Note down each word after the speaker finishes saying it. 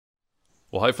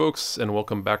Well, hi, folks, and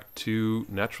welcome back to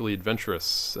Naturally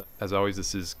Adventurous. As always,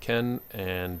 this is Ken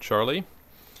and Charlie.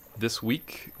 This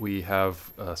week, we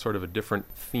have sort of a different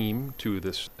theme to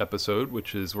this episode,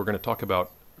 which is we're going to talk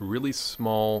about really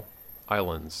small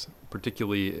islands,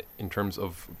 particularly in terms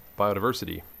of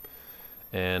biodiversity.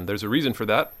 And there's a reason for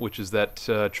that, which is that,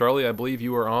 Charlie, I believe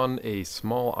you are on a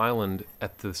small island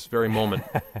at this very moment.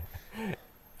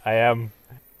 I am.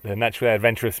 The Naturally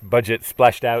Adventurous budget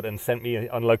splashed out and sent me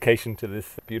on location to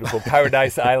this beautiful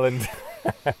paradise island.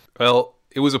 Well,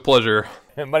 it was a pleasure.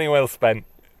 Money well spent.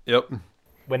 Yep.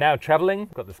 We're now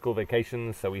traveling, got the school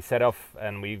vacations, so we set off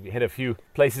and we hit a few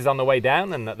places on the way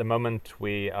down, and at the moment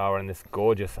we are on this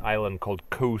gorgeous island called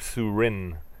Koh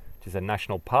Surin, which is a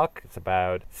national park. It's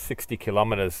about 60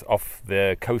 kilometers off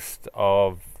the coast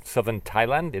of southern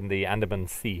Thailand in the Andaman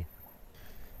Sea.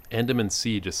 Andaman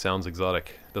Sea just sounds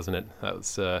exotic, doesn't it? That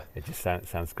was, It just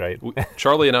sounds great.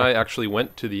 Charlie and I actually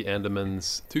went to the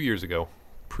Andamans 2 years ago,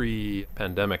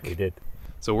 pre-pandemic. We did.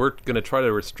 So we're going to try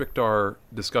to restrict our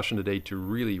discussion today to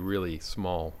really, really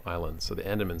small islands. So the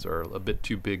Andamans are a bit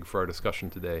too big for our discussion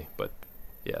today, but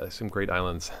yeah, there's some great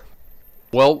islands.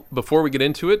 Well, before we get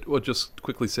into it, we'll just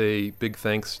quickly say big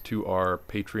thanks to our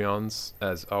Patreons.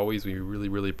 As always, we really,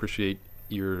 really appreciate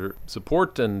your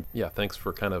support, and yeah, thanks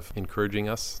for kind of encouraging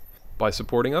us by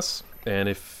supporting us. And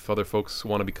if other folks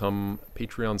want to become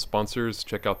Patreon sponsors,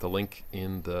 check out the link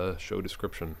in the show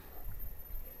description.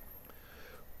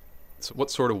 So what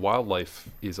sort of wildlife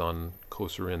is on Koh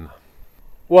Surin?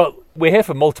 Well, we're here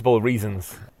for multiple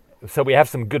reasons. So we have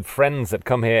some good friends that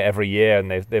come here every year, and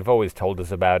they've always told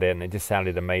us about it, and it just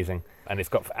sounded amazing. And it's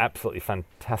got absolutely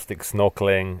fantastic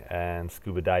snorkeling and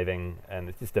scuba diving, and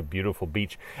it's just a beautiful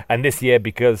beach. And this year,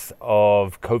 because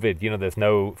of COVID, there's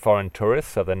no foreign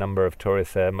tourists, so the number of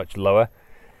tourists are much lower.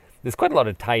 There's quite a lot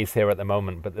of Thais here at the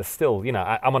moment, but there's still,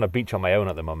 I'm on a beach on my own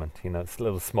at the moment. It's a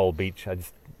little small beach. I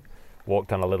just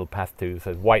walked on a little path to,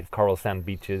 so white coral sand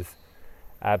beaches,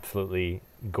 absolutely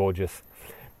gorgeous.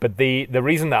 But the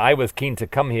reason that I was keen to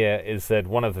come here is that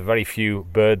one of the very few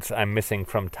birds I'm missing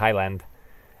from Thailand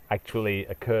actually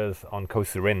occurs on Koh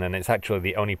Surin, and it's actually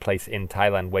the only place in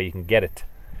Thailand where you can get it.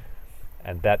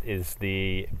 And that is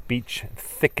the beach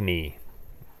thickney.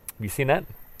 Have you seen that?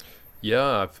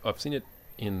 Yeah, I've seen it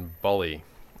in Bali,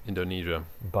 Indonesia.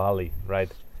 Bali,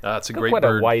 right. It's a Got great quite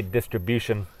bird. a wide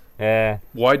distribution. Yeah.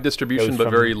 Wide distribution, Goes but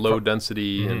from- very low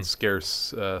density and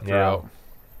scarce throughout.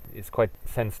 It's quite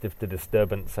sensitive to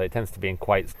disturbance, so it tends to be in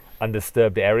quite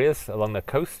undisturbed areas along the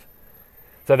coast.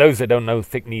 So those that don't know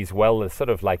thickneys well, they're sort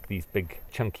of like these big,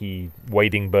 chunky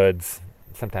wading birds,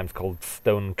 sometimes called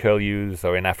stone curlews,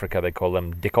 or in Africa they call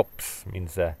them dikops,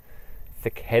 means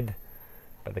thick head.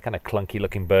 But they're kind of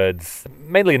clunky-looking birds,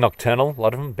 mainly nocturnal, a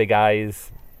lot of them, big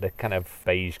eyes. They're kind of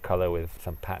beige color with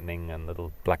some patterning and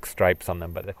little black stripes on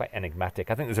them, but they're quite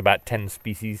enigmatic. I think there's about 10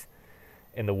 species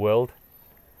in the world.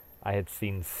 I had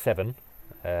seen 7,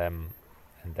 and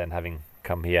then having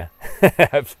come here,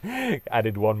 I've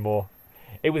added one more.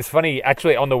 It was funny,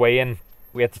 actually, on the way in,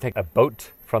 we had to take a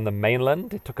boat from the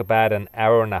mainland. It took about an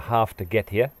hour and a half to get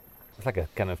here. It's like a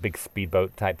kind of big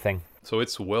speedboat type thing. So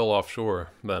it's well offshore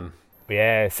then.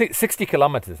 Yeah, 60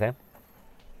 kilometers, eh?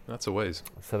 That's a ways.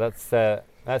 So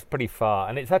that's pretty far.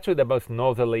 And it's actually the most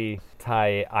northerly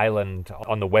Thai island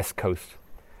on the west coast.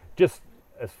 Just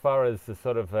as far as the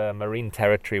sort of marine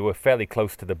territory, we're fairly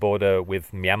close to the border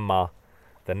with Myanmar.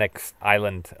 The next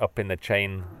island up in the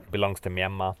chain belongs to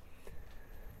Myanmar.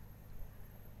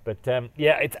 But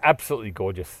yeah, it's absolutely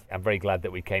gorgeous. I'm very glad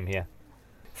that we came here.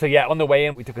 So yeah, on the way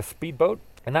in, we took a speedboat,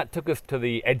 and that took us to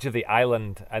the edge of the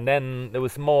island. And then there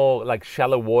was more like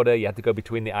shallow water. You had to go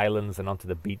between the islands and onto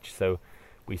the beach. So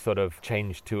we sort of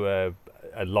changed to a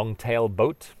long-tail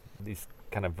boat. These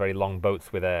kind of very long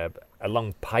boats with a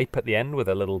long pipe at the end with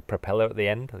a little propeller at the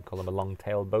end. They call them a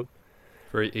long-tail boat.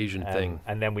 Very Asian thing.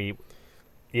 And then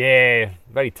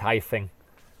very Thai thing.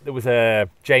 There was a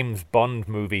James Bond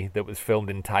movie that was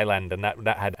filmed in Thailand, and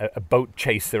that had a boat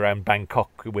chase around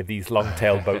Bangkok with these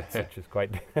long-tail boats, which is quite...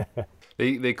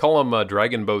 They call them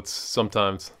dragon boats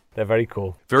sometimes. They're very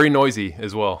cool. Very noisy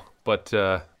as well, but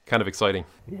kind of exciting.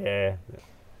 Yeah.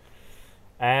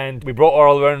 And we brought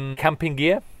all our own camping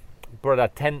gear. Brought our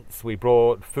tents. We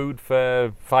brought food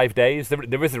for 5 days.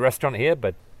 There is a restaurant here,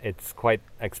 but it's quite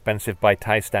expensive by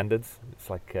Thai standards.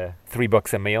 It's like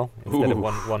 $3 a meal instead of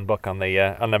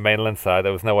 $1 on the mainland side.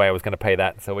 There was no way I was going to pay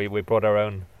that, so we brought our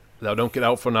own. Now don't get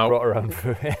out for now. Brought our own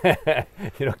food.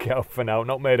 You don't get out for now.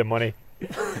 Not made of money.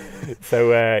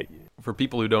 So for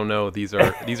people who don't know, these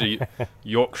are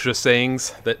Yorkshire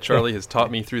sayings that Charlie has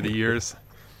taught me through the years.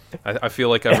 I feel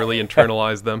like I've really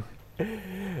internalized them.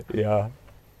 Yeah.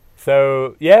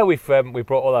 So yeah, we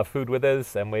brought all our food with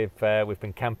us, and we've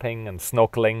been camping and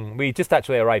snorkeling. We just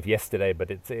actually arrived yesterday, but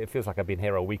it feels like I've been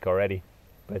here a week already.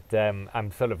 But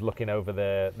I'm sort of looking over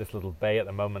this little bay at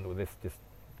the moment with this just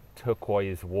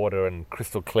turquoise water and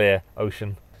crystal clear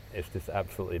ocean. It's just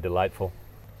absolutely delightful.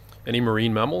 Any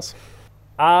marine mammals?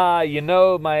 My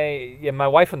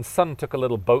wife and son took a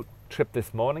little boat trip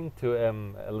this morning to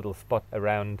a little spot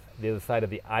around the other side of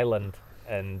the island.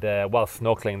 And while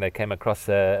snorkeling, they came across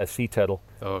a sea turtle.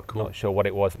 Oh, cool. Not sure what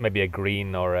it was. Maybe a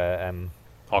green or a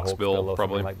hawksbill, or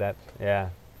probably something like that. Yeah.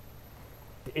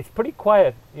 It's pretty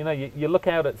quiet. You look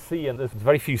out at sea and there's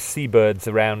very few seabirds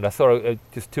around. I saw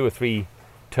just 2 or 3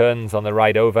 terns on the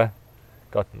ride over.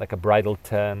 Got like a bridal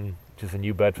tern, which is a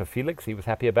new bird for Felix. He was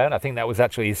happy about. I think that was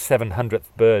actually his 700th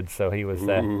bird, so he was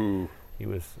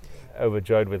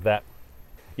overjoyed with that.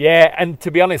 Yeah, and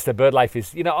to be honest, the bird life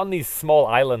is, on these small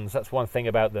islands, that's one thing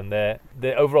about them. The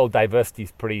overall diversity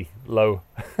is pretty low.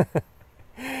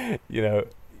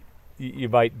 You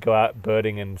might go out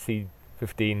birding and see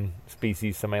 15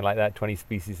 species, something like that, 20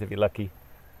 species if you're lucky.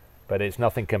 But it's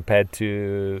nothing compared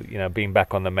to, being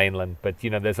back on the mainland. But,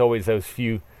 there's always those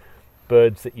few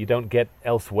birds that you don't get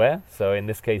elsewhere. So in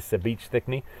this case, the beach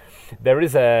thickney. There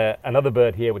is another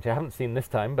bird here, which I haven't seen this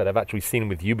time, but I've actually seen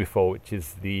with you before, which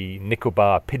is the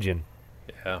Nicobar pigeon.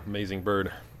 Yeah, amazing bird.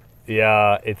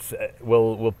 Yeah, it's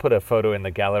we'll put a photo in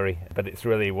the gallery, but it's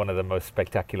really one of the most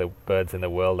spectacular birds in the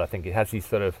world. I think it has these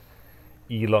sort of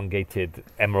elongated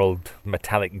emerald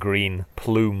metallic green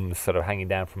plumes sort of hanging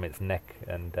down from its neck,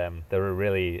 and they're a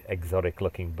really exotic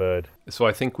looking bird. So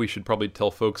I think we should probably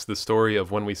tell folks the story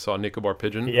of when we saw Nicobar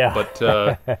pigeon. Yeah.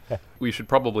 But we should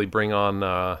probably bring on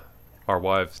our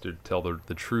wives to tell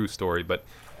the true story. But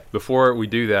before we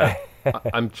do that,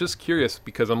 I'm just curious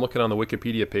because I'm looking on the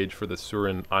Wikipedia page for the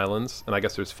Surin Islands, and I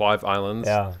guess there's 5 islands.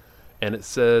 Yeah. And it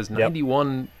says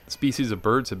 91 species of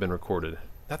birds have been recorded.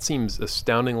 That seems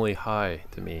astoundingly high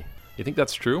to me. You think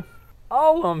that's true?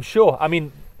 Oh, I'm sure. I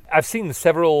mean, I've seen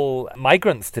several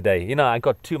migrants today. I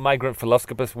got 2 migrant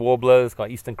Phylloscopus warblers, got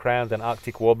eastern crowns and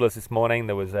Arctic warblers this morning.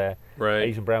 There was a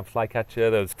Asian brown flycatcher.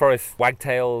 There was forest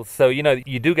wagtails. So,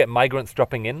 you do get migrants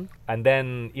dropping in. And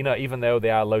then, even though they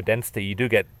are low density, you do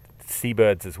get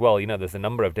seabirds as well. There's a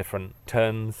number of different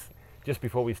terns. Just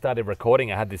before we started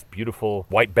recording, I had this beautiful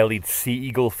white-bellied sea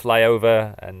eagle fly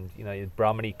over, and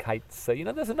Brahminy kites. So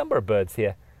there's a number of birds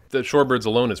here. The shorebirds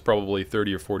alone is probably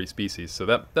 30 or 40 species, so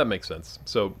that makes sense.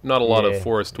 So not a lot of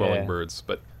forest-dwelling birds,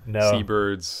 but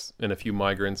seabirds and a few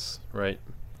migrants, right?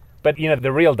 But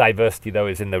the real diversity though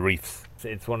is in the reefs.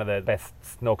 It's one of the best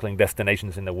snorkeling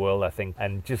destinations in the world, I think.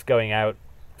 And just going out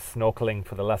snorkeling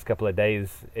for the last couple of days,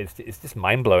 it's just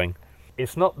mind-blowing.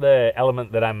 It's not the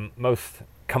element that I'm most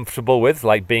comfortable with,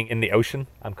 like being in the ocean.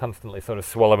 I'm constantly sort of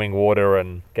swallowing water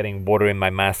and getting water in my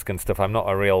mask and stuff. I'm not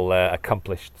a real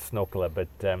accomplished snorkeler, but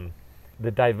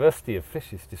the diversity of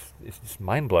fish is just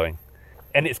mind-blowing.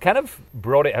 And it's kind of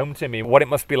brought it home to me what it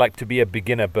must be like to be a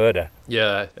beginner birder.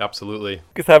 Yeah, absolutely.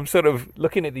 Because I'm sort of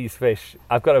looking at these fish.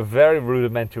 I've got a very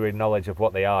rudimentary knowledge of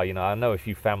what they are. I know a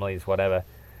few families, whatever,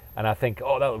 and I think,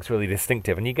 oh, that looks really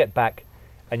distinctive. And you get back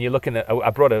and you're looking at, I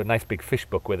brought a nice big fish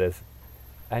book with us,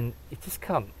 and you just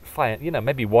can't find,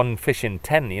 maybe 1 fish in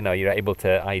 10, you're able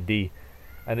to ID.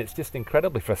 And it's just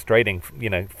incredibly frustrating,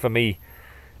 for me,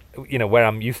 where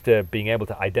I'm used to being able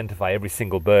to identify every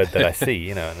single bird that I see,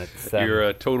 and it's... You're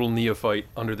a total neophyte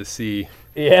under the sea.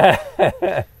 Yeah.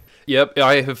 Yep,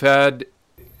 I have had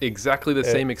exactly the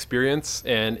same experience,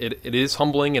 and it is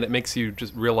humbling, and it makes you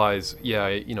just realize,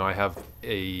 I have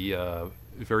a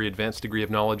very advanced degree of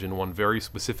knowledge in one very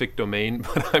specific domain,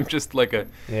 but I'm just like a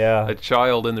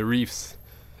child in the reefs.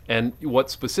 And what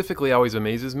specifically always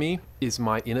amazes me is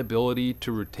my inability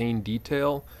to retain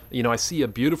detail. I see a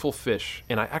beautiful fish,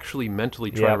 and I actually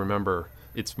mentally try to remember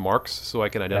its marks so I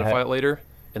can identify it later,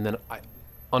 and then I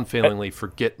unfailingly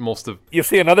forget most of... You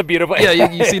see another beautiful... Yeah,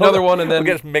 you see another one, and then... It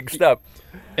gets mixed up.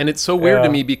 And it's so weird to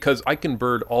me because I can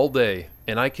bird all day,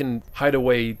 and I can hide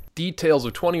away details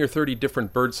of 20 or 30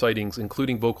 different bird sightings,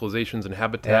 including vocalizations and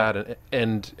habitat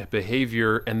and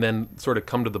behavior, and then sort of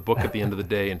come to the book at the end of the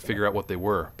day and figure out what they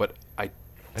were. But I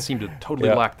seem to totally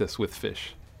lack this with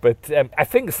fish. But I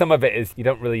think some of it is you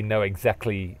don't really know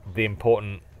exactly the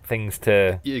important things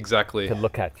to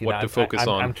look at. What to focus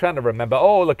on. I'm trying to remember,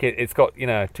 oh, look, it's got,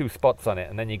 2 spots on it,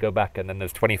 and then you go back and then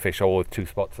there's 20 fish all with 2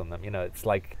 spots on them. It's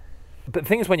like... But the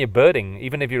thing is, when you're birding,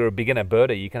 even if you're a beginner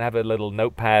birder, you can have a little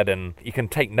notepad and you can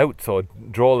take notes or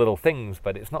draw little things,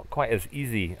 but it's not quite as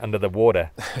easy under the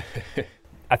water.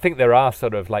 I think there are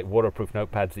sort of like waterproof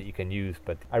notepads that you can use,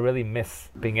 but I really miss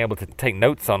being able to take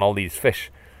notes on all these fish.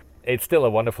 it's still a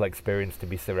wonderful experience to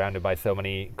be surrounded by so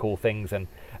many cool things. And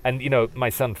my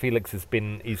son Felix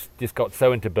he's just got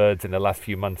so into birds in the last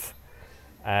few months.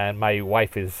 And my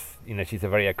wife is, she's a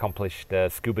very accomplished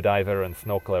scuba diver and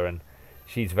snorkeler, and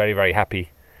she's very, very happy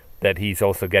that he's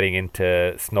also getting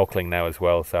into snorkeling now as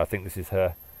well. So I think this is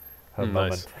her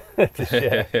moment to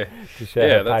share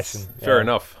her passion. Fair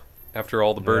enough. After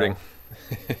all the birding.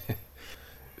 Yeah.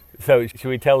 So should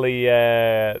we tell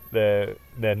the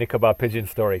Nicobar pigeon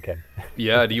story, Ken?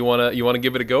 Yeah. Do you wanna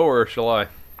give it a go, or shall I?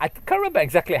 I can't remember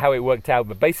exactly how it worked out,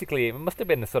 but basically it must have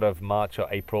been the sort of March or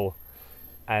April,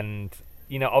 and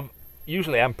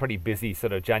usually I'm pretty busy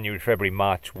sort of January, February,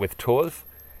 March with tours,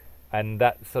 and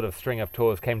that sort of string of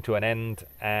tours came to an end,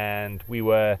 and we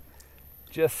were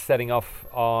just setting off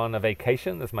on a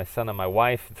vacation. There's my son and my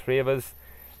wife, the three of us,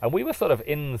 and we were sort of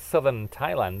in southern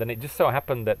Thailand, and it just so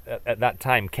happened that at that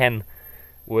time Ken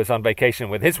was on vacation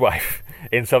with his wife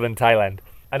in southern Thailand.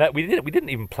 And we didn't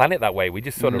even plan it that way. We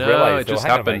just sort of realized it just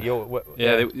happened.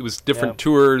 It was different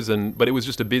tours, but it was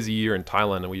just a busy year in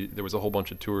Thailand, and there was a whole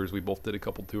bunch of tours. We both did a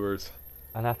couple tours.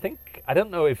 And I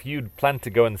don't know if you'd planned to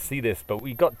go and see this, but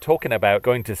we got talking about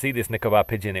going to see this Nicobar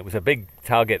pigeon. It was a big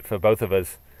target for both of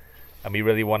us, and we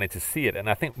really wanted to see it. And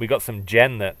I think we got some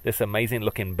gen that this amazing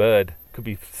looking bird could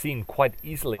be seen quite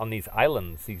easily on these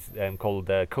islands, called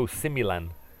Koh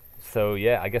Similan. So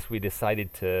yeah, I guess we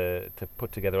decided to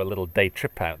put together a little day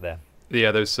trip out there.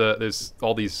 Yeah, there's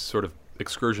all these sort of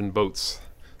excursion boats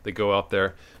that go out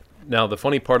there. Now, the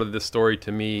funny part of this story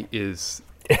to me is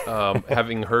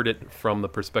having heard it from the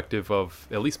perspective of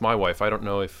at least my wife. I don't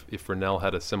know if Renelle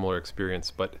had a similar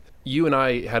experience, but you and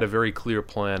I had a very clear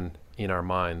plan in our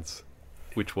minds,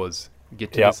 which was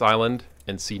get to this island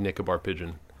and see Nicobar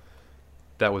pigeon.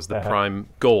 That was the prime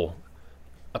goal.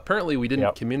 Apparently, we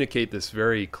didn't communicate this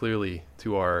very clearly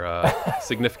to our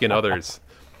significant others,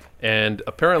 and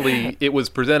apparently, it was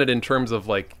presented in terms of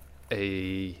like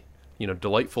a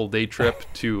delightful day trip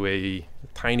to a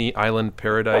tiny island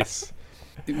paradise.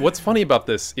 What's funny about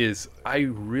this is I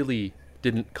really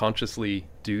didn't consciously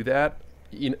do that.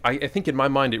 I think in my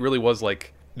mind, it really was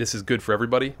like, this is good for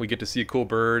everybody. We get to see a cool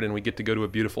bird, and we get to go to a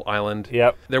beautiful island.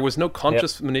 Yep. There was no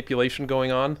conscious manipulation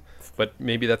going on, but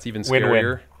maybe that's even scarier.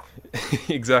 Win-win.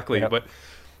 Exactly. But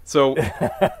so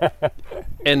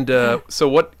so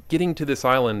what getting to this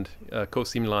island, Koh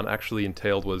Similan, actually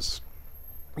entailed was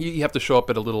you have to show up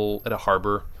at a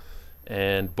harbor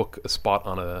and book a spot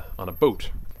on a boat.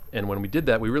 And when we did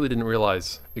that, we really didn't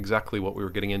realize exactly what we were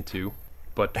getting into.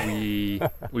 But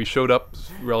we showed up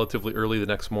relatively early the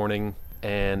next morning,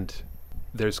 and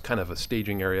there's kind of a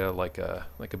staging area, like a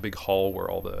big hall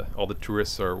where all the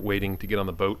tourists are waiting to get on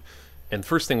the boat. And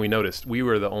first thing we noticed, we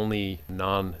were the only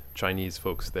non-Chinese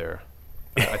folks there.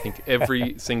 I think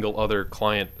every single other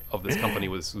client of this company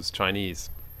was Chinese.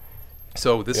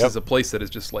 So this is a place that is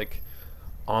just like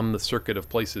on the circuit of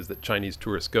places that Chinese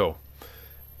tourists go.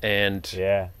 And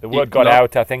the word got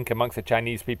out, I think, amongst the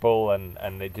Chinese people,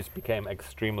 and it just became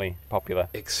extremely popular.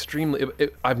 Extremely.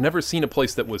 I've never seen a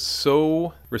place that was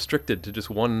so restricted to just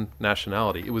one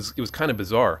nationality. It was kind of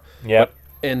bizarre. Yeah.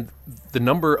 And the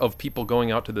number of people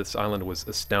going out to this island was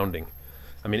astounding.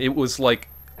 I mean, it was like,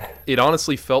 it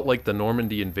honestly felt like the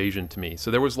Normandy invasion to me.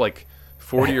 So there was like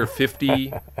 40 or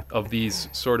 50 of these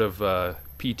sort of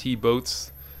PT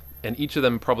boats, and each of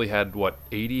them probably had,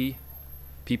 80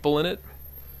 people in it?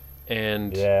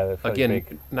 And again,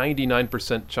 big.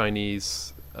 99%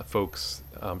 Chinese folks,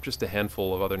 just a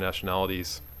handful of other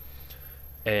nationalities.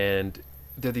 And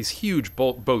they're these huge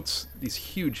boats, these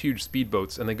huge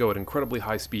speedboats, and they go at incredibly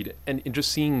high speed. And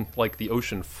just seeing like the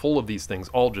ocean full of these things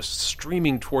all just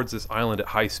streaming towards this island at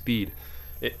high speed,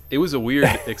 it was a weird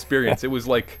experience. It was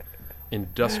like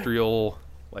industrial,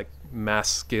 like mass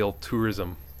scale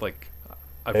tourism, like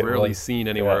I've rarely seen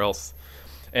anywhere else.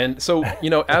 And so,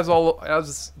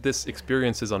 as this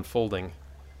experience is unfolding,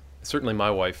 certainly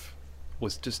my wife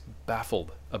was just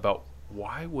baffled about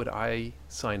why would I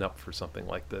sign up for something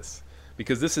like this?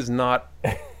 Because this is not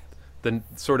the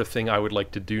sort of thing I would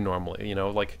like to do normally,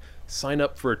 like sign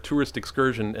up for a tourist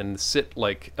excursion and sit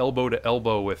like elbow to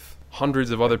elbow with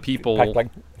hundreds of other people. Packed like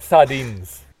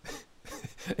sardines.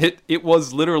 It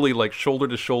was literally like shoulder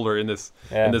to shoulder in this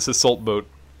assault boat.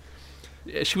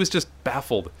 She was just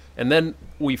baffled. And then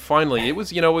we finally, it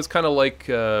was kind of like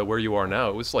where you are now.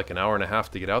 It was like an hour and a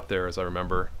half to get out there, as I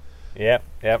remember. Yep.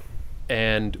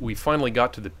 And we finally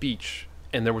got to the beach,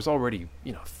 and there was already,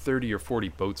 30 or 40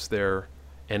 boats there.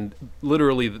 And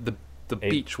literally the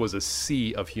beach was a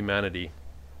sea of humanity.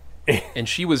 And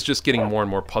she was just getting more and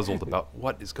more puzzled about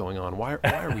what is going on. Why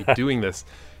are we doing this?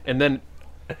 And then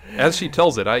As she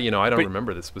tells it, I don't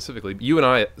remember this specifically. You and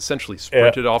I essentially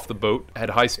sprinted off the boat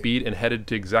at high speed and headed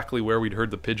to exactly where we'd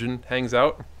heard the pigeon hangs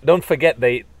out. Don't forget,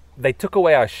 they took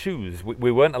away our shoes.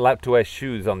 We weren't allowed to wear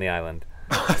shoes on the island.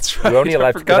 That's right. We were only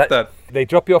allowed I forgot that. They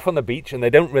drop you off on the beach, and they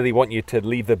don't really want you to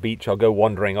leave the beach or go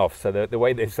wandering off. So the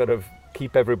way they sort of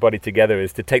keep everybody together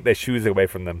is to take their shoes away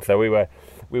from them. So we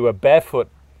were barefoot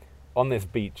on this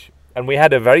beach, and we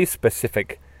had a very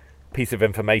specific piece of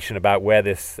information about where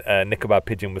this Nicobar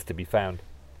pigeon was to be found.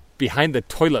 Behind the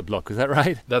toilet block, is that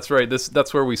right? That's right.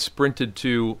 That's where we sprinted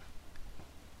to,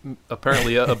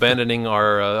 apparently abandoning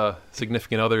our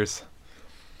significant others.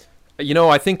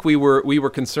 I think we were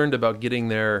concerned about getting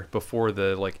there before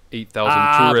the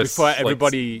 8,000 tourists before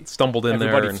everybody stumbled in there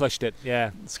everybody and flushed it.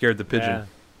 Yeah, scared the pigeon.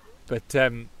 Yeah. But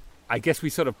I guess we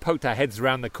sort of poked our heads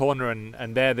around the corner,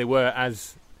 and there they were,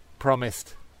 as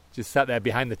promised, just sat there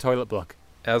behind the toilet block.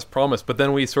 As promised, but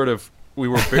then we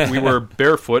were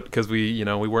barefoot because we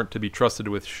weren't to be trusted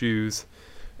with shoes,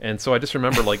 and so I just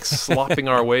remember slopping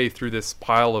our way through this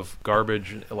pile of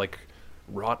garbage,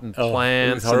 rotten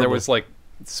plants, and there was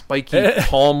spiky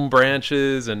palm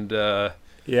branches, and all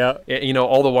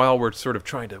the while we're sort of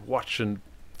trying to watch and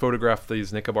photograph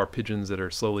these Nicobar pigeons that are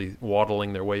slowly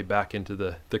waddling their way back into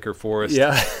the thicker forest.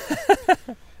 Yeah.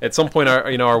 At some point,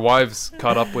 our wives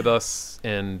caught up with us,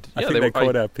 and I think they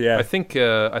caught up. Yeah, I think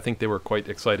they were quite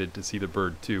excited to see the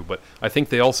bird too. But I think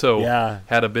they also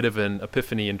had a bit of an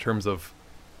epiphany in terms of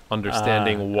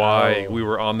understanding why we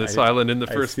were on this island in the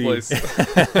first place.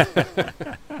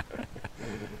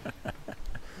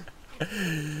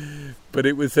 But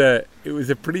it was a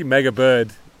pretty mega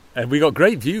bird, and we got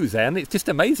great views there, and it's just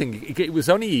amazing. It was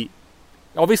only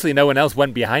obviously no one else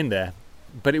went behind there.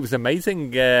 But it was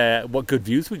amazing what good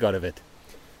views we got of it.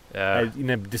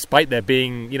 Despite there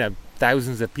being,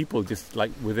 thousands of people just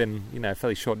within, a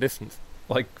fairly short distance.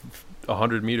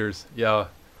 100 meters. Yeah.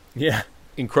 Yeah.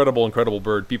 Incredible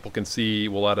bird. People can see,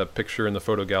 we'll add a picture in the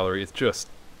photo gallery. It's just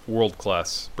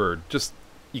world-class bird. Just,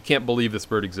 you can't believe this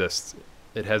bird exists.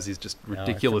 It has these just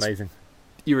ridiculous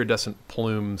iridescent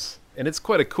plumes. And it's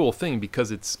quite a cool thing because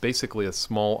it's basically a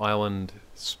small island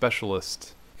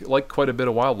specialist. Quite a bit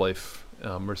of wildlife.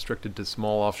 Restricted to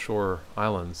small offshore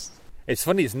islands. It's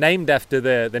funny, it's named after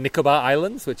the Nicobar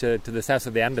Islands, which are to the south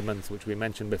of the Andamans, which we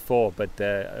mentioned before, but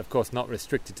of course not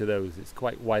restricted to those. It's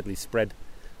quite widely spread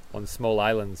on small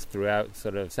islands throughout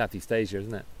sort of Southeast Asia,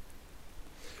 isn't it?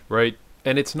 Right.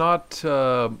 And it's not,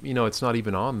 it's not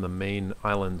even on the main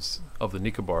islands of the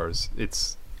Nicobars.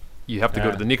 You have to go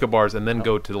to the Nicobars and then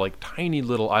go to tiny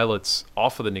little islets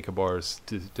off of the Nicobars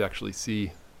to actually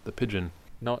see the pigeon.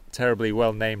 Not terribly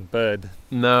well-named bird.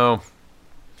 No.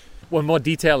 One more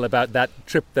detail about that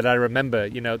trip that I remember,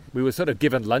 we were sort of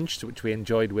given lunch, which we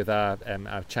enjoyed with our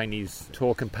Chinese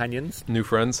tour companions. New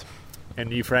friends.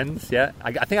 And new friends, yeah.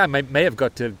 I think I may have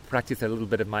got to practice a little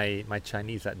bit of my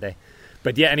Chinese that day.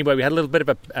 But yeah, anyway, we had a little bit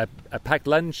of a packed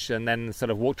lunch and then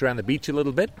sort of walked around the beach a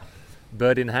little bit,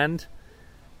 bird in hand.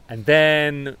 And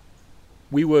then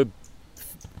we were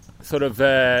sort of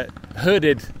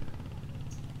herded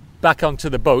back onto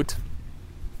the boat,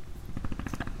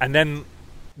 and then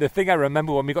the thing I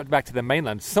remember when we got back to the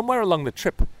mainland, somewhere along the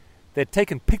trip, they'd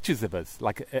taken pictures of us,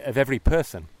 of every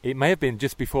person. It may have been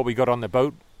just before we got on the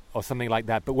boat or something like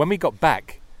that, but when we got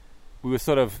back, we were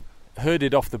sort of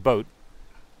herded off the boat,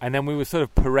 and then we were sort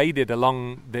of paraded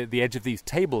along the edge of these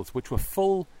tables, which were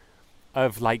full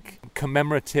of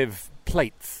commemorative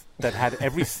plates that had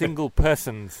every single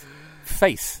person's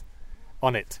face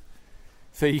on it.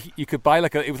 So you could buy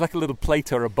it was like a little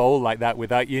plate or a bowl like that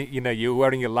without you were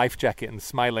wearing your life jacket and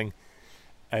smiling,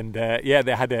 and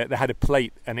they had a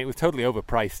plate, and it was totally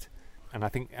overpriced. And I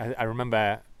think I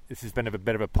remember this has been a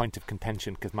bit of a point of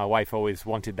contention because my wife always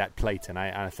wanted that plate, and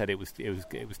I said it was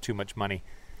too much money,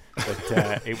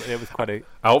 but it was quite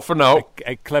out for now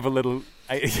a clever little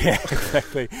yeah,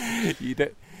 exactly.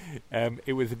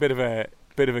 It was a bit of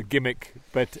a gimmick,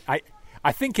 but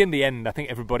I think in the end,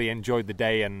 everybody enjoyed the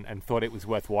day and thought it was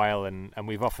worthwhile, and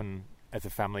we've often, as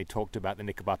a family, talked about the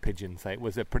Nicobar pigeon. So it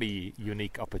was a pretty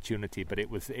unique opportunity, but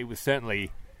it was certainly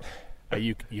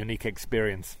a unique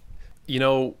experience.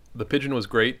 The pigeon was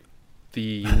great. The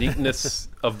uniqueness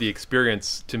of the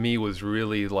experience, to me, was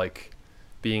really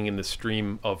being in the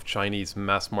stream of Chinese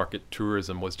mass market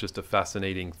tourism was just a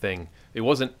fascinating thing. It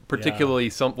wasn't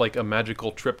particularly a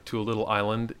magical trip to a little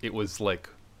island. It was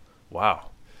wow.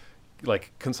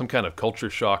 Some kind of culture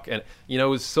shock, and it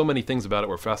was so many things about it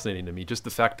were fascinating to me. Just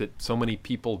the fact that so many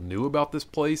people knew about this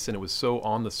place and it was so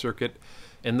on the circuit,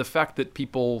 and the fact that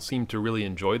people seemed to really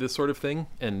enjoy this sort of thing,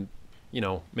 and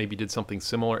maybe did something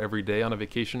similar every day on a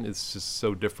vacation is just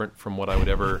so different from what I would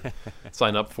ever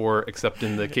sign up for, except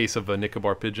in the case of a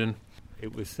Nicobar pigeon.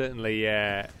 It was certainly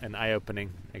an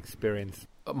eye-opening experience.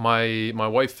 My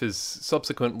wife has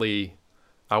subsequently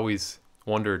always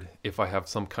wondered if I have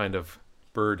some kind of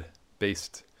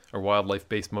bird-based or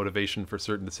wildlife-based motivation for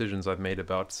certain decisions I've made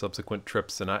about subsequent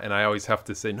trips, and I always have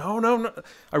to say, no,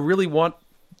 I really want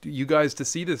you guys to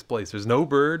see this place. There's no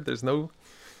bird, there's no...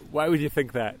 Why would you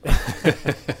think that?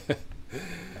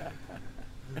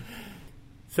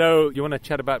 So, you want to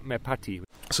chat about Merpati?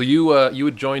 So you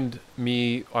had joined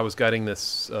me. I was guiding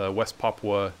this West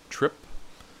Papua trip,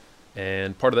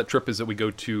 and part of that trip is that we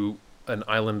go to an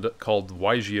island called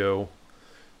Waigeo.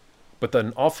 But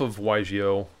then off of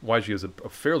Waigeo is a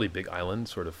fairly big island,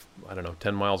 sort of,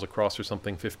 10 miles across or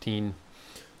something, 15.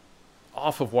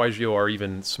 Off of Waigeo are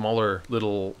even smaller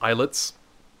little islets.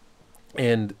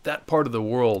 And that part of the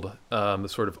world, the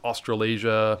sort of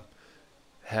Australasia,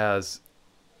 has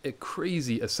a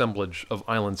crazy assemblage of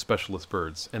island specialist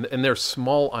birds. And they're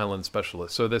small island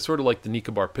specialists. So they're sort of like the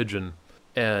Nicobar pigeon.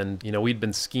 And, we'd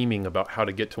been scheming about how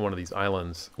to get to one of these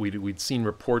islands. We'd seen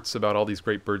reports about all these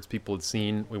great birds people had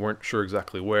seen. We weren't sure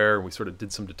exactly where. We sort of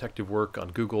did some detective work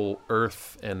on Google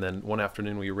Earth. And then one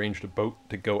afternoon we arranged a boat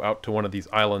to go out to one of these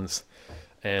islands.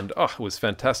 And, it was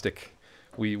fantastic.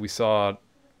 We saw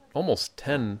almost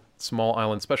 10 small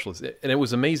island specialists. And it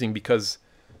was amazing because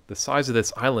the size of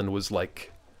this island was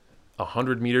like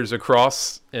 100 meters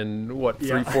across and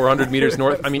 400 meters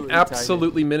north. I mean,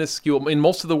 absolutely minuscule. In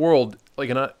most of the world, like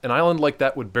an island like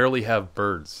that would barely have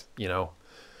birds,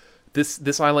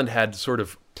 This island had sort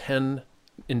of 10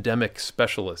 endemic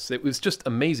specialists. It was just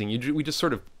amazing. We just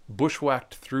sort of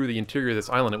bushwhacked through the interior of this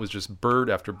island. It was just bird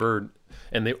after bird,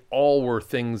 and they all were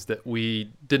things that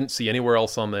we didn't see anywhere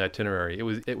else on the itinerary.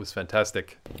 It was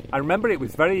fantastic. I remember it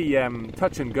was very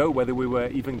touch and go whether we were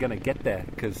even going to get there,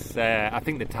 because I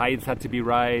think the tides had to be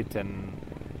right, and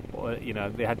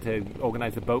they had to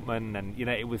organize a boatman, and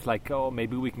it was like,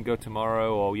 maybe we can go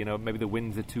tomorrow, or maybe the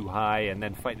winds are too high, and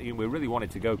then we really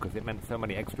wanted to go because it meant so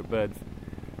many extra birds.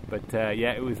 But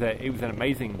it was an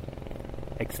amazing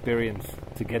experience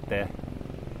to get there,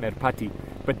 Merpati.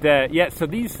 But so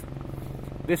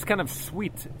this kind of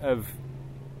suite of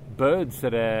birds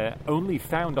that are only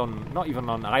found on, not even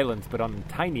on islands, but on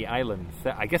tiny islands.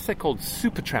 I guess they're called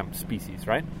supertramp species,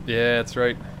 right? Yeah, that's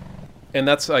right. And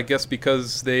that's, I guess,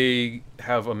 because they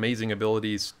have amazing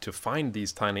abilities to find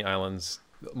these tiny islands.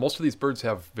 Most of these birds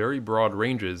have very broad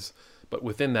ranges, but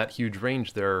within that huge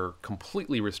range, they're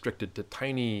completely restricted to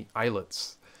tiny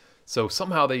islets. So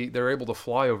somehow they're able to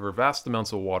fly over vast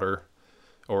amounts of water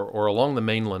or along the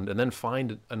mainland and then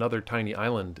find another tiny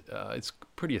island. It's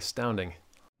pretty astounding.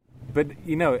 But,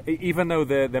 even though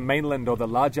the mainland or the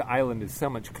larger island is so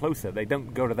much closer, they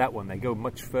don't go to that one. They go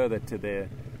much further to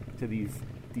these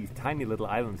tiny little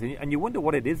islands. And you wonder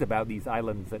what it is about these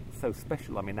islands that's so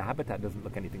special. I mean, the habitat doesn't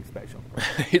look anything special.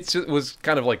 It was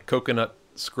kind of like coconut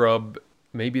scrub,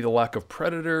 maybe the lack of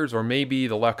predators, or maybe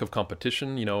the lack of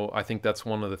competition. I think that's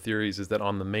one of the theories, is that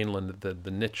on the mainland,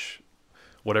 the niche,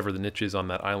 whatever the niche is on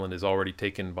that island, is already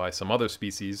taken by some other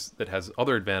species that has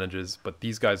other advantages, but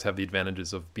these guys have the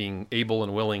advantages of being able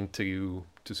and willing to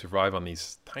survive on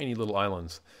these tiny little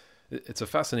islands. It's a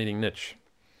fascinating niche.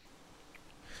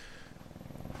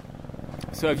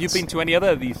 So have you been to any other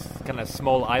of these kind of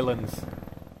small islands?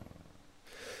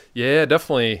 Yeah,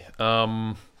 definitely.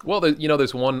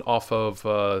 There's one off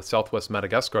of southwest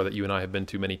Madagascar that you and I have been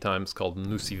to many times called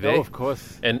Nusive. Oh, of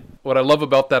course. And what I love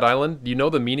about that island, do you know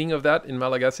the meaning of that in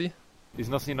Malagasy? Is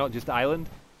Nusi not just island?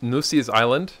 Nusi is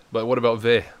island, but what about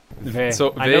Ve? Ve.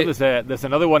 So I know there's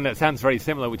another one that sounds very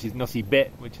similar, which is Nosy-Be,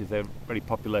 which is a very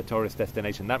popular tourist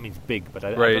destination. That means big, but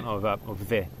I don't know about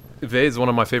Ve. Ve is one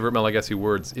of my favorite Malagasy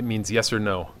words. It means yes or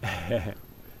no.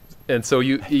 And so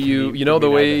you know the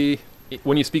way...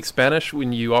 When you speak Spanish,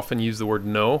 when you often use the word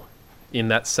no in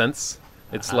that sense,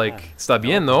 it's like, está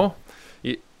bien, no?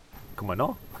 ¿Cómo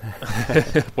no?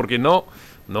 Porque no?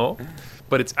 No.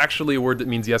 But it's actually a word that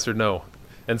means yes or no.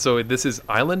 And so this is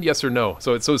island, yes or no?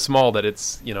 So it's so small that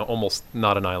it's, almost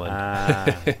not an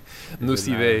island.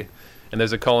 Nusive. And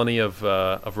there's a colony of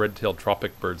red-tailed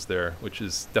tropic birds there, which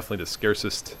is definitely the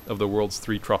scarcest of the world's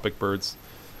 3 tropic birds.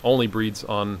 Only breeds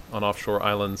on offshore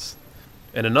islands.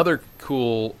 And another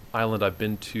cool island I've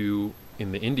been to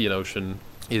in the Indian Ocean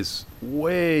is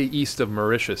way east of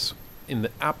Mauritius. In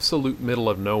the absolute middle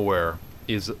of nowhere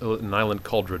is an island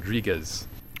called Rodriguez.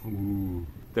 Ooh,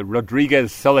 the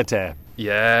Rodriguez solitaire.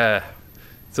 Yeah.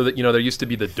 So that, there used to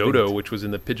be the dodo, which was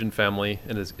in the pigeon family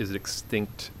and is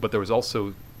extinct. But there was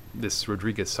also this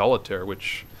Rodriguez solitaire,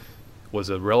 which was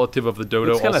a relative of the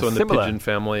dodo, Looks kinda also in the similar. pigeon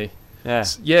family. Yeah.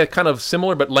 Yeah, kind of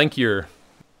similar but lankier.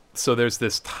 So there's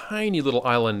this tiny little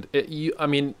island.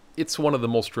 It's one of the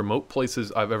most remote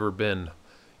places I've ever been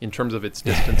in terms of its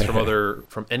distance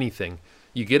from anything.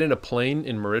 You get in a plane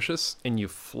in Mauritius and you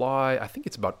fly, I think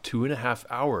it's about 2.5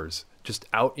 hours just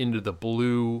out into the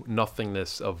blue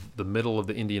nothingness of the middle of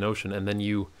the Indian Ocean, and then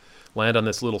you land on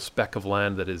this little speck of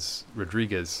land that is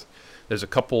Rodriguez. There's a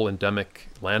couple endemic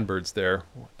land birds there,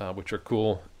 which are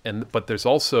cool, but there's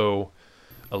also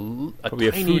a Probably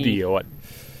a tiny, foodie or what?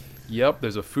 Yep,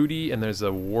 there's a foodie and there's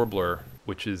a warbler,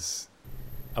 which is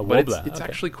A but warbler. it's Okay.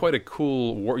 actually quite a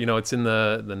cool it's in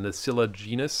the Nacilla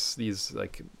genus, these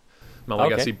like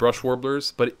Malagasy Okay. brush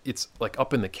warblers, but it's like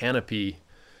up in the canopy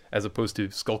as opposed to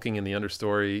skulking in the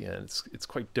understory, and it's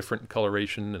quite different in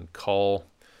coloration and call.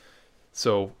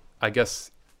 So I guess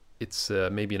it's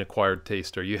maybe an acquired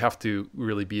taste, or you have to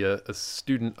really be a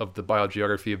student of the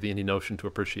biogeography of the Indian Ocean to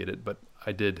appreciate it. But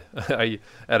I did. I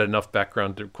had enough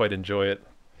background to quite enjoy it.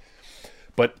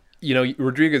 But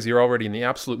Rodriguez, you're already in the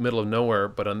absolute middle of nowhere.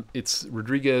 But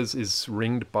Rodriguez is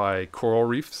ringed by coral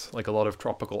reefs, like a lot of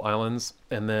tropical islands.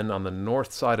 And then on the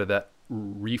north side of that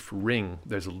reef ring,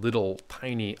 there's a little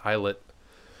tiny islet,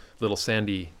 little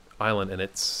sandy island, and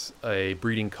it's a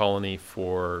breeding colony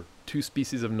for 2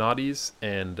 species of noddies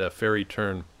and a fairy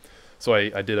tern. So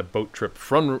I did a boat trip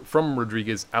from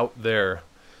Rodriguez out there,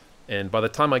 and by the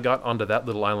time I got onto that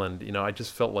little island, I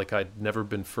just felt like I'd never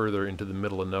been further into the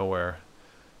middle of nowhere.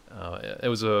 It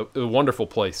was a wonderful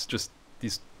place, just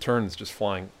these terns just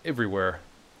flying everywhere,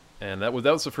 and that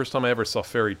was the first time I ever saw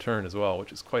fairy tern as well,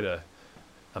 which is quite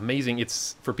amazing.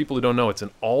 It's, for people who don't know, it's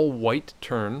an all-white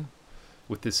tern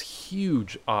with this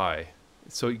huge eye.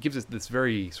 So it gives it this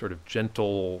very sort of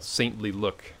gentle, saintly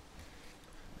look.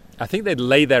 I think they'd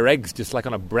lay their eggs just like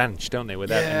on a branch, don't they,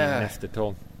 without Yeah. any nest at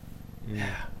all.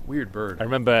 Yeah, weird bird. I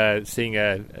remember seeing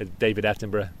a David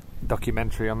Attenborough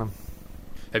documentary on them.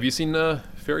 Have you seen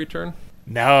fairy tern?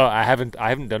 No, I haven't. I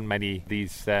haven't done many of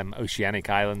these oceanic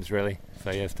islands really.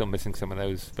 So yeah, still missing some of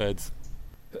those birds.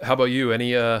 How about you?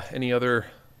 Any other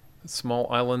small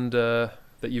island that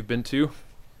you've been to?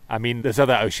 I mean, there's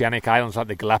other oceanic islands like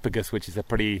the Galapagos, which is a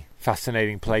pretty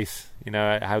fascinating place.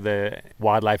 How the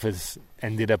wildlife has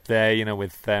ended up there.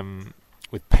 With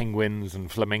penguins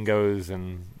and flamingos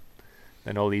and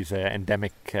all these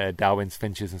endemic Darwin's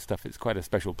finches and stuff. It's quite a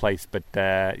special place. But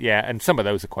and some of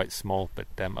those are quite small, but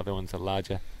other ones are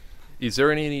larger. Is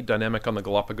there any dynamic on the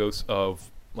Galapagos of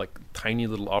like tiny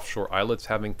little offshore islets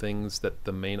having things that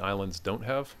the main islands don't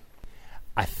have?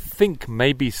 I think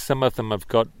maybe some of them have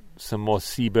got some more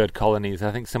seabird colonies.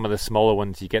 I think some of the smaller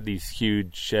ones, you get these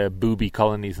huge booby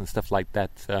colonies and stuff like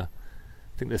that. I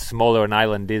think the smaller an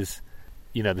island is,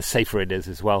 the safer it is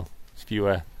as well. There's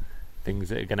fewer things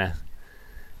that are going to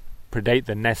predate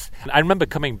the nest. I remember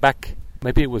coming back,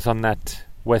 maybe it was on that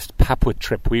West Papua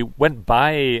trip, we went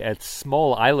by a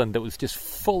small island that was just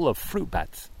full of fruit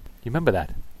bats. You remember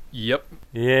that? Yep.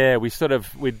 Yeah, we sort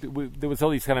of there was all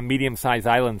these kind of medium-sized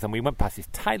islands, and we went past this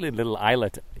tiny little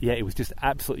islet. Yeah, it was just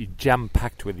absolutely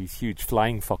jam-packed with these huge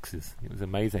flying foxes. It was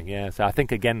amazing. Yeah, so I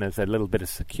think again there's a little bit of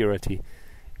security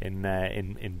in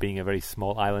being a very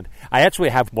small island. I actually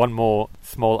have one more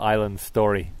small island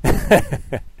story,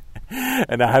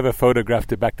 and I have a photograph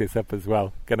to back this up as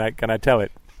well. Can I tell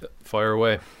it? Fire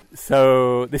away.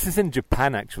 So this is in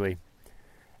Japan actually,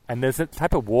 and there's a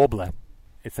type of warbler.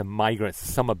 It's a migrant, it's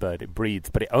a summer bird. It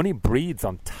breeds, but it only breeds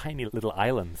on tiny little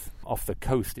islands off the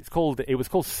coast. It was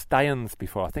called Styons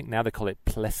before. I think now they call it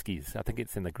Pleskis. I think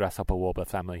it's in the grasshopper warbler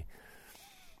family.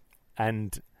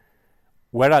 And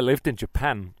where I lived in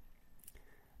Japan,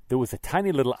 there was a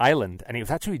tiny little island, and it was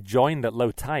actually joined at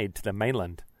low tide to the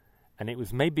mainland. And it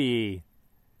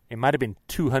might have been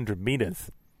 200 meters.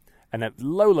 And at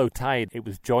low tide, it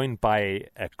was joined by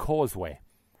a causeway.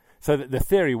 So the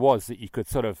theory was that you could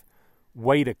sort of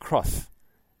wade across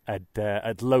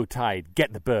at low tide,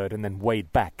 get the bird, and then wade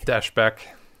back. Dash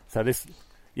back. So this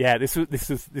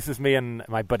is me and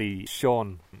my buddy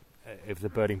Sean. It was a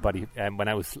birding buddy when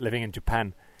I was living in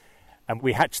Japan, and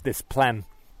we hatched this plan.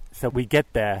 So we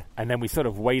get there, and then we sort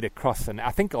of wade across, and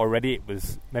I think already it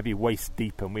was maybe waist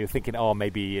deep, and we were thinking, oh,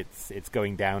 maybe it's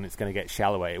going down, it's going to get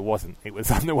shallower. It wasn't. It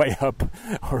was on the way up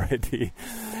already,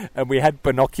 and we had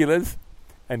binoculars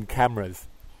and cameras.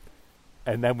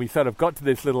 And then we sort of got to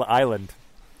this little island,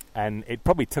 and it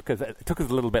probably took us a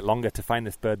little bit longer to find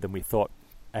this bird than we thought.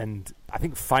 And I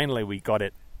think finally we got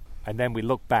it, and then we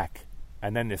looked back,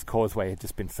 and then this causeway had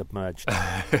just been submerged.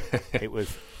 It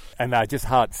was, and our just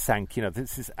heart sank. How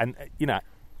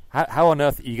on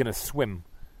earth are you going to swim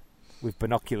with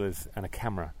binoculars and a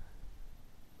camera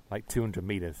like 200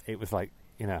 meters. It was like,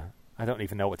 I don't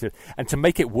even know what to do. And to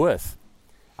make it worse,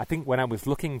 I think when I was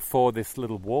looking for this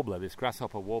little warbler, this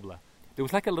grasshopper warbler, there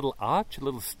was like a little arch, a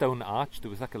little stone arch. There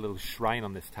was like a little shrine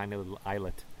on this tiny little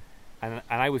islet. And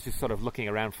I was just sort of looking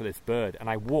around for this bird, and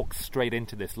I walked straight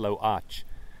into this low arch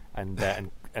and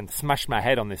smashed my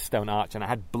head on this stone arch, and I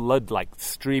had blood like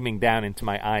streaming down into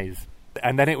my eyes.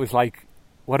 And then it was like,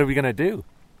 what are we going to do?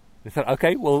 I thought,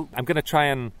 okay, well, I'm going to try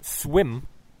and swim.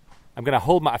 I'm going to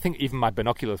hold I think even my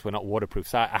binoculars were not waterproof.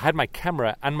 So I had my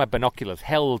camera and my binoculars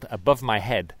held above my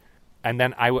head. And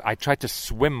then I tried to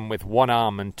swim with one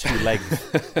arm and two legs.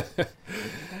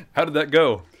 How did that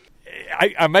go?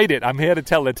 I made it. I'm here to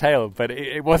tell the tale, but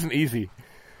it wasn't easy.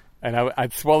 And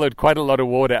I'd swallowed quite a lot of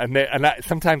water.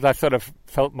 Sometimes I sort of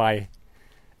felt my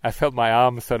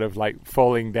arm sort of like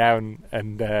falling down,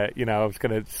 and I was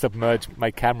going to submerge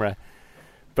my camera.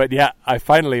 But yeah, I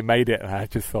finally made it, and I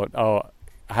just thought, oh,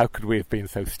 how could we have been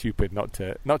so stupid not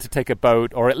to take a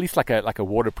boat, or at least like a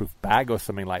waterproof bag or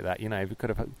something like that? If we could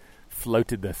have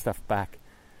floated the stuff back.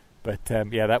 But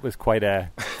that was quite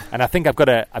a. And I think I've got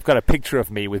a picture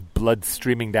of me with blood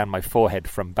streaming down my forehead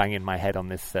from banging my head on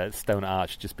this stone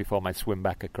arch just before my swim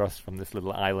back across from this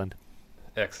little island.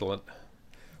 Excellent.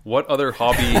 What other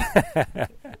hobby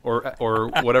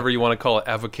or whatever you want to call it,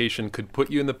 avocation, could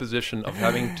put you in the position of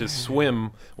having to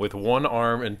swim with one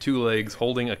arm and two legs,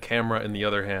 holding a camera in the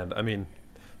other hand? I mean,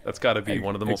 that's got to be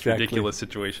one of the most ridiculous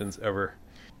situations ever.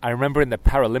 I remember in the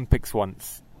Paralympics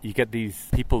once, you get these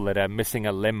people that are missing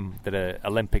a limb that are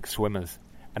Olympic swimmers.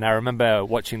 And I remember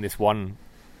watching this one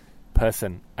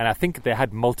person, and I think they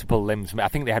had multiple limbs. I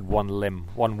think they had one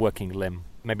working limb,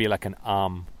 maybe like an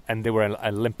arm. And they were an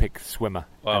Olympic swimmer.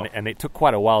 Wow. And it took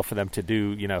quite a while for them to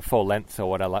do, full lengths or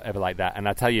whatever like that. And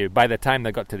I tell you, by the time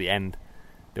they got to the end,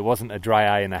 there wasn't a dry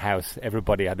eye in the house.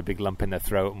 Everybody had a big lump in their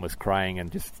throat and was crying,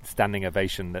 and just standing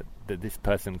ovation that this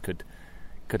person could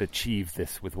achieve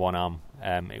this with one arm.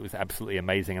 It was absolutely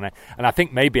amazing. And I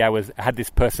think maybe I had this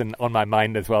person on my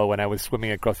mind as well when I was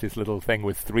swimming across this little thing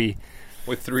with three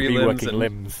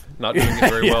limbs. Not doing it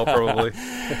very well, probably.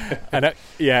 And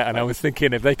I was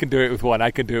thinking, if they can do it with one,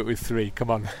 I can do it with three. Come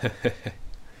on.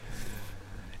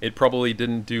 It probably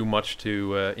didn't do much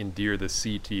to endear the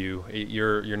sea to you.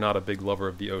 You're not a big lover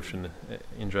of the ocean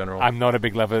in general. I'm not a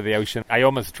big lover of the ocean. I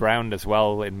almost drowned as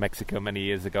well in Mexico many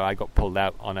years ago. I got pulled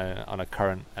out on a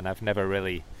current, and I've never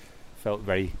really felt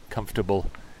very comfortable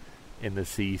in the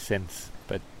sea since.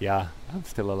 But yeah, I'm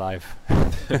still alive.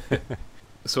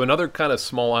 So another kind of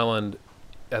small island,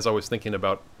 as I was thinking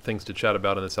about things to chat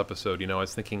about in this episode, I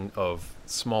was thinking of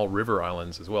small river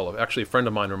islands as well. Actually, a friend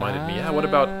of mine reminded me, what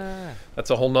about,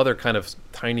 that's a whole nother kind of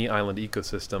tiny island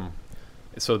ecosystem.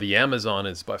 So the Amazon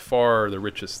is by far the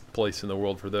richest place in the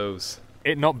world for those.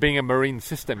 It not being a marine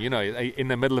system, in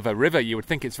the middle of a river, you would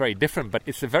think it's very different, but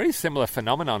it's a very similar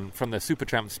phenomenon from the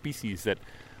supertramp species, that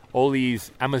all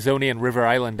these Amazonian river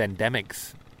island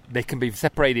endemics, they can be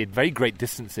separated very great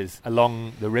distances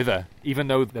along the river, even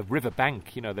though the river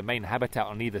bank, the main habitat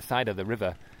on either side of the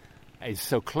river, is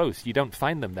so close. You don't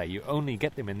find them there. You only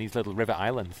get them in these little river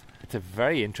islands. It's a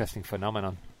very interesting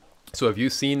phenomenon. So have you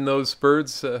seen those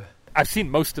birds? I've seen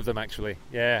most of them, actually.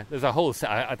 Yeah, there's a whole set.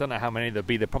 I don't know how many there'll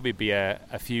be. There'll probably be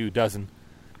a few dozen.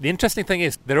 The interesting thing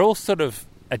is they're all sort of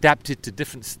adapted to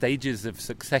different stages of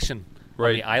succession.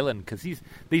 Right. On the island, because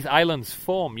these islands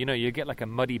form, you get like a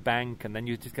muddy bank, and then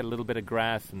you just get a little bit of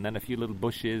grass, and then a few little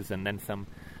bushes, and then some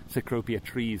cecropia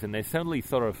trees, and they suddenly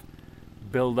sort of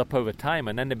build up over time,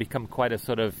 and then they become quite a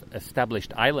sort of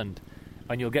established island.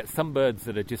 And you'll get some birds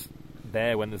that are just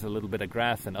there when there's a little bit of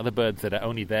grass, and other birds that are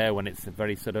only there when it's a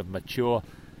very sort of mature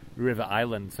river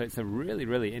island. So it's a really,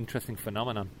 really interesting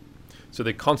phenomenon. So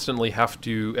they constantly have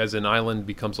to, as an island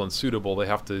becomes unsuitable, they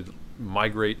have to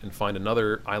migrate and find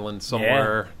another island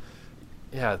somewhere.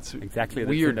 Yeah, it's exactly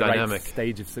weird the dynamic. Right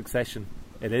stage of succession.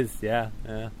 It is, yeah.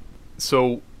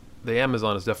 So the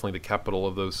Amazon is definitely the capital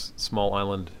of those small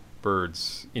island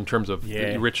birds in terms of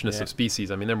the richness of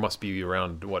species. I mean, there must be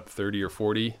around 30 or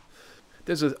 40.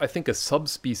 There's I think a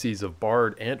subspecies of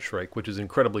barred antshrike, which is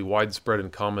incredibly widespread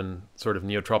and common sort of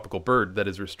neotropical bird that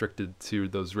is restricted to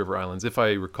those river islands, if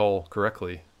I recall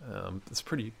correctly. It's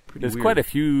pretty There's weird. Quite a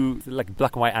few, like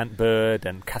black and white antbird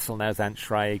and Castelnau's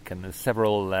antshrike, and there's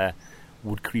several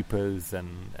wood creepers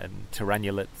and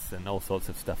tyrannulates and all sorts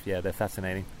of stuff. Yeah, they're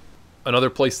fascinating.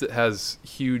 Another place that has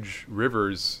huge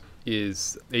rivers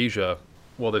is Asia.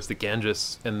 Well, there's the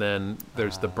Ganges, and then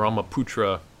there's the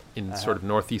Brahmaputra in sort of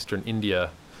northeastern India.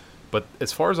 But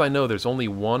as far as I know, there's only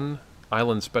one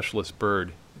island specialist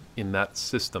bird in that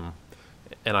system.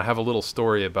 And I have a little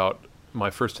story about my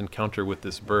first encounter with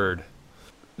this bird.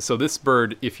 So this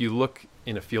bird, if you look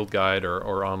in a field guide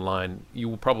or online,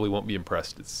 you probably won't be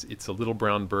impressed. It's a little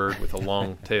brown bird with a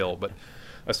long tail. But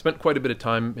I spent quite a bit of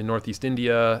time in Northeast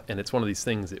India, and it's one of these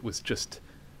things. It was just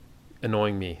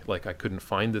annoying me. Like, I couldn't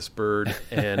find this bird,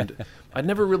 and I'd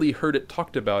never really heard it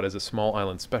talked about as a small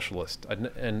island specialist.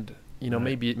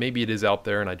 Maybe it is out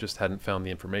there, and I just hadn't found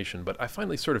the information. But I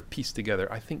finally sort of pieced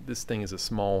together, I think this thing is a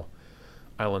small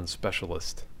island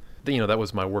specialist. That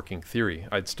was my working theory.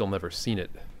 I'd still never seen it.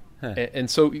 Huh. And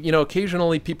so,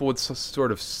 occasionally people would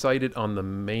sort of sight it on the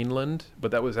mainland, but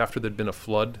that was after there'd been a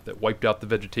flood that wiped out the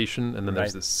vegetation, and then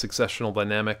there's this successional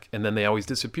dynamic, and then they always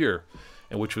disappear,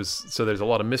 so there's a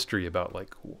lot of mystery about,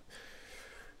 like,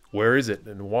 where is it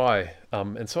and why?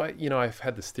 And so I've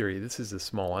had this theory. This is a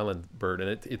small island bird, and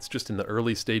it's just in the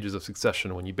early stages of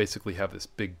succession when you basically have this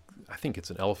big, I think it's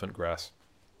an elephant grass.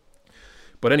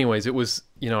 But anyways, it was,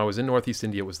 I was in Northeast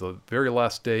India. It was the very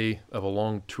last day of a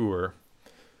long tour.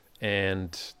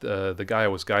 And the guy I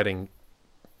was guiding,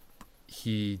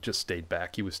 he just stayed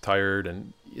back. He was tired,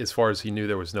 and as far as he knew,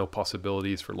 there was no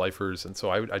possibilities for lifers. And so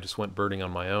I just went birding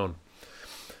on my own.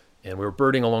 And we were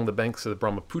birding along the banks of the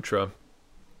Brahmaputra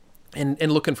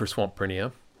and looking for swamp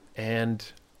prinia. And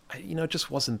it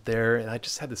just wasn't there. And I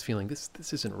just had this feeling, this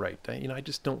isn't right. I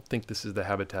just don't think this is the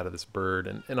habitat of this bird.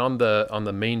 And on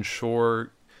the main shore,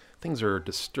 things are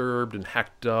disturbed and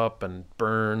hacked up and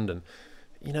burned. And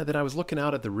then I was looking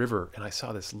out at the river, and I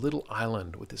saw this little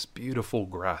island with this beautiful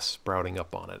grass sprouting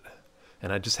up on it.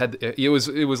 And I just had, it was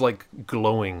like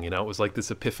glowing, it was like this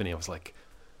epiphany. I was like,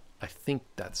 I think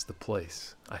that's the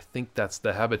place. I think that's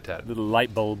the habitat. Little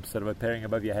light bulb sort of appearing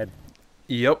above your head.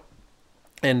 Yep.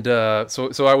 And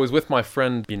so I was with my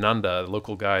friend Binanda, the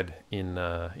local guide in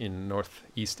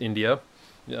Northeast India,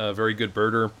 a very good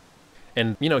birder.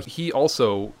 And, he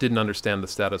also didn't understand the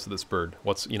status of this bird.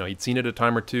 He'd seen it a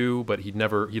time or two, but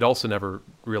he'd also never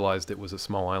realized it was a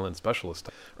small island specialist,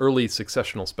 early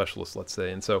successional specialist, let's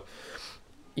say. And so,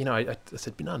 I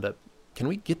said, Binanda, can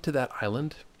we get to that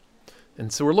island?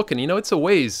 And so we're looking, it's a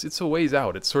ways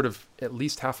out. It's sort of at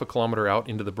least half a kilometer out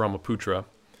into the Brahmaputra.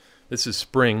 This is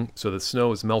spring, so the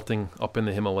snow is melting up in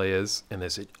the Himalayas, and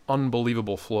there's an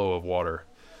unbelievable flow of water.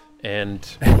 And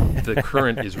the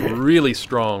current is really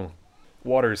strong.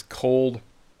 Water is cold.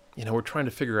 We're trying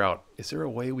to figure out, is there a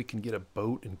way we can get a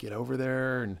boat and get over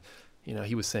there? And,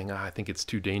 he was saying, I think it's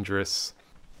too dangerous.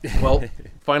 Well,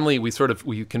 finally,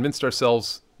 we convinced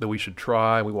ourselves that we should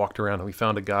try. We walked around and we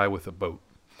found a guy with a boat.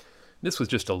 This was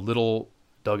just a little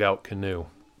dugout canoe.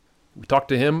 We talked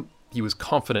to him. He was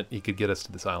confident he could get us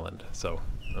to this island. So,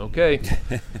 okay,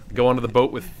 go onto the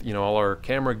boat with, all our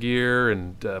camera gear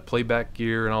and playback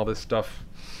gear and all this stuff.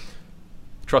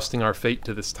 Trusting our fate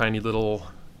to this tiny little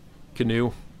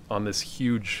canoe on this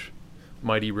huge,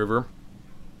 mighty river.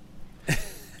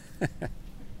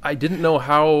 I didn't know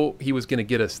how he was going to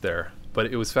get us there, but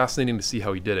it was fascinating to see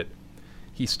how he did it.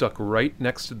 He stuck right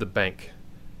next to the bank,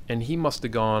 and he must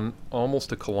have gone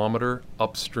almost a kilometer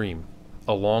upstream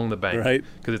along the bank. Right.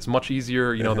 Because it's much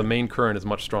easier, the main current is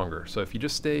much stronger. So if you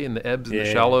just stay in the ebbs and the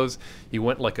shallows, he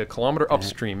went like a kilometer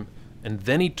upstream, and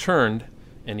then he turned,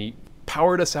 and he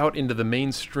powered us out into the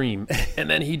mainstream, and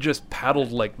then he just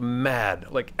paddled like mad,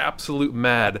 like absolute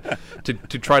mad, to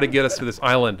try to get us to this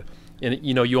island. And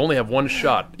you only have one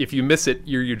shot. If you miss it,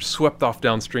 you're swept off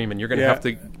downstream, and you're going to have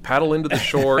to paddle into the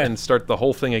shore and start the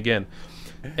whole thing again.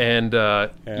 And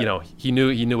he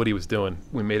knew what he was doing.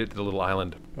 We made it to the little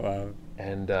island. Wow.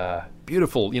 And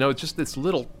beautiful. It's just this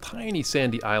little tiny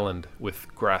sandy island with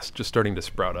grass just starting to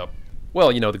sprout up.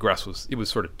 Well, the grass was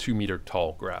sort of 2 meter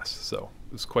tall grass, so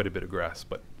it was quite a bit of grass.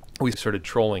 But we started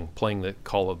trolling, playing the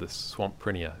call of this swamp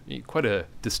prinia. Quite a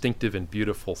distinctive and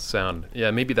beautiful sound.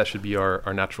 Yeah, maybe that should be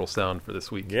our natural sound for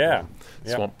this week. Yeah.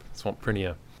 Swamp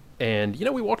prinia. And,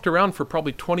 we walked around for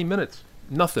probably 20 minutes.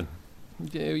 Nothing.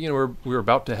 We were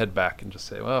about to head back and just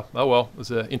say, well, it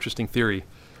was an interesting theory.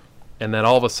 And then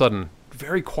all of a sudden,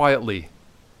 very quietly,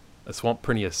 a swamp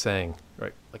prinia sang,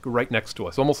 right next to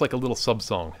us, almost like a little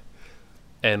sub-song.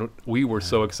 And we were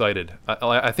so excited.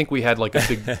 I think we had like a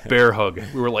big bear hug.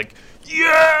 We were like,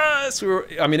 yes!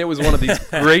 It was one of these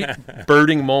great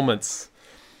birding moments.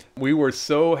 We were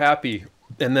so happy.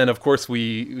 And then, of course,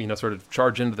 we sort of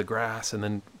charged into the grass and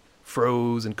then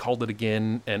froze and called it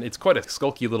again. And it's quite a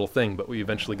skulky little thing, but we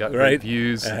eventually got great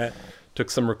views,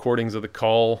 took some recordings of the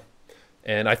call.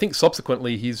 And I think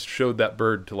subsequently he's showed that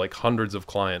bird to like hundreds of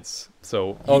clients.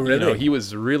 So really? He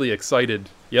was really excited.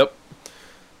 Yep.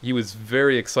 He was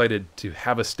very excited to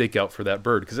have a stakeout for that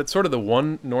bird because it's sort of the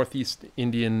one Northeast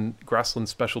Indian grassland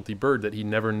specialty bird that he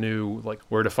never knew like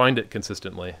where to find it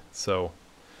consistently. So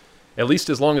at least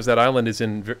as long as that island is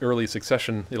in early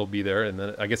succession, it'll be there. And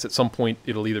then I guess at some point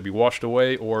it'll either be washed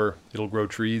away or it'll grow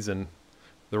trees and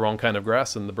the wrong kind of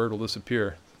grass and the bird will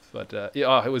disappear. But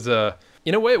yeah, it was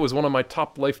in a way, it was one of my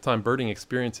top lifetime birding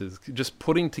experiences. Just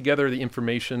putting together the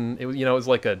information, it was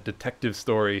like a detective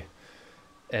story.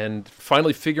 And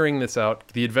finally figuring this out,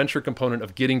 the adventure component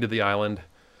of getting to the island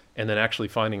and then actually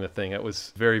finding the thing, it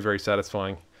was very, very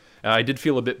satisfying. I did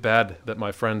feel a bit bad that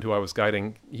my friend who I was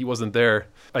guiding, he wasn't there.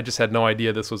 I just had no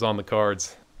idea this was on the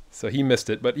cards. So he missed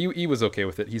it, but he was okay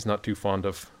with it. He's not too fond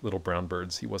of little brown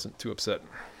birds. He wasn't too upset.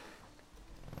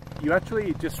 You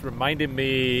actually just reminded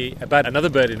me about another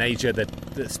bird in Asia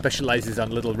that specializes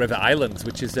on little river islands,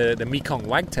 which is the Mekong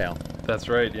wagtail. That's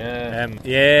right, yeah.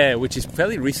 Yeah, which is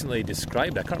fairly recently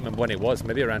described. I can't remember when it was,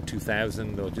 maybe around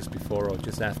 2000 or just before or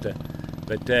just after.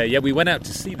 But yeah, we went out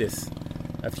to see this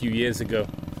a few years ago.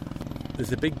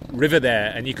 There's a big river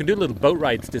there, and you can do little boat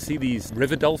rides to see these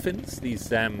river dolphins,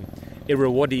 these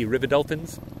Irrawaddy river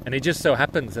dolphins. And it just so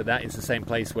happens that is the same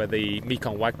place where the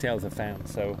Mekong wagtails are found.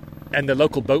 And the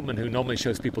local boatman who normally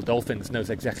shows people dolphins knows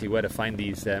exactly where to find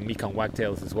these Mekong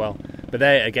wagtails as well. But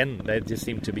they just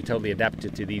seem to be totally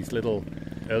adapted to these little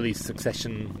early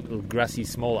succession, little grassy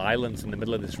small islands in the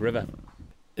middle of this river.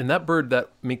 And that bird, that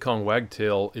Mekong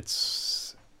wagtail,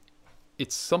 it's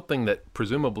something that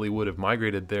presumably would have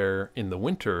migrated there in the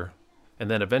winter and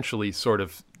then eventually sort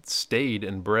of stayed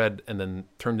and bred and then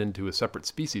turned into a separate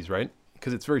species, right?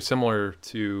 Because it's very similar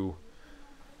to...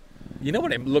 You know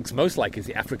what it looks most like is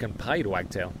the African pied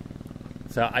wagtail.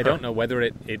 So I don't know whether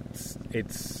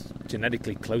it's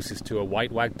genetically closest to a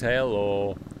white wagtail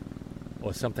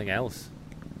or something else.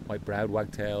 White-browed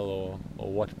wagtail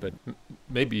or what, but...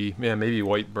 Maybe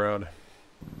white-browed.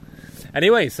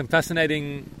 Anyway, some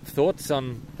fascinating thoughts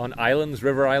on islands,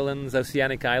 river islands,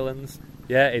 oceanic islands.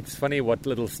 Yeah, it's funny what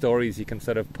little stories you can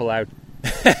sort of pull out.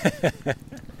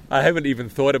 I haven't even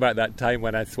thought about that time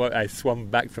when I swam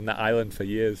back from that island for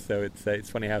years. So it's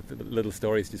funny how little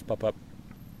stories just pop up.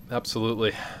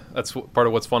 Absolutely, that's part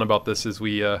of what's fun about this is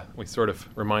we sort of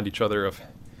remind each other of,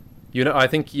 I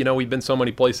think we've been so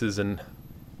many places and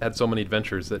had so many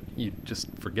adventures that you just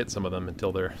forget some of them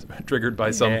until they're triggered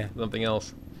by something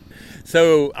else.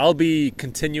 So I'll be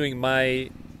continuing my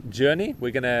journey.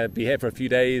 We're going to be here for a few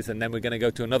days and then we're going to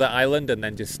go to another island and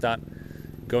then just start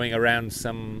going around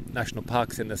some national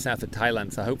parks in the south of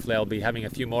Thailand. So hopefully I'll be having a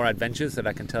few more adventures that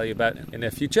I can tell you about in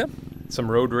the future. Some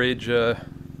road rage,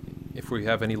 if we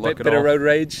have any luck at all. Bit of road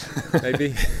rage,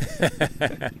 maybe.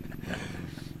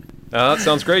 That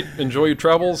sounds great. Enjoy your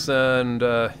travels and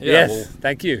yes,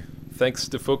 thank you. Thanks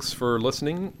to folks for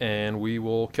listening, and we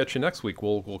will catch you next week.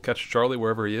 We'll catch Charlie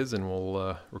wherever he is, and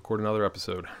we'll record another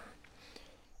episode.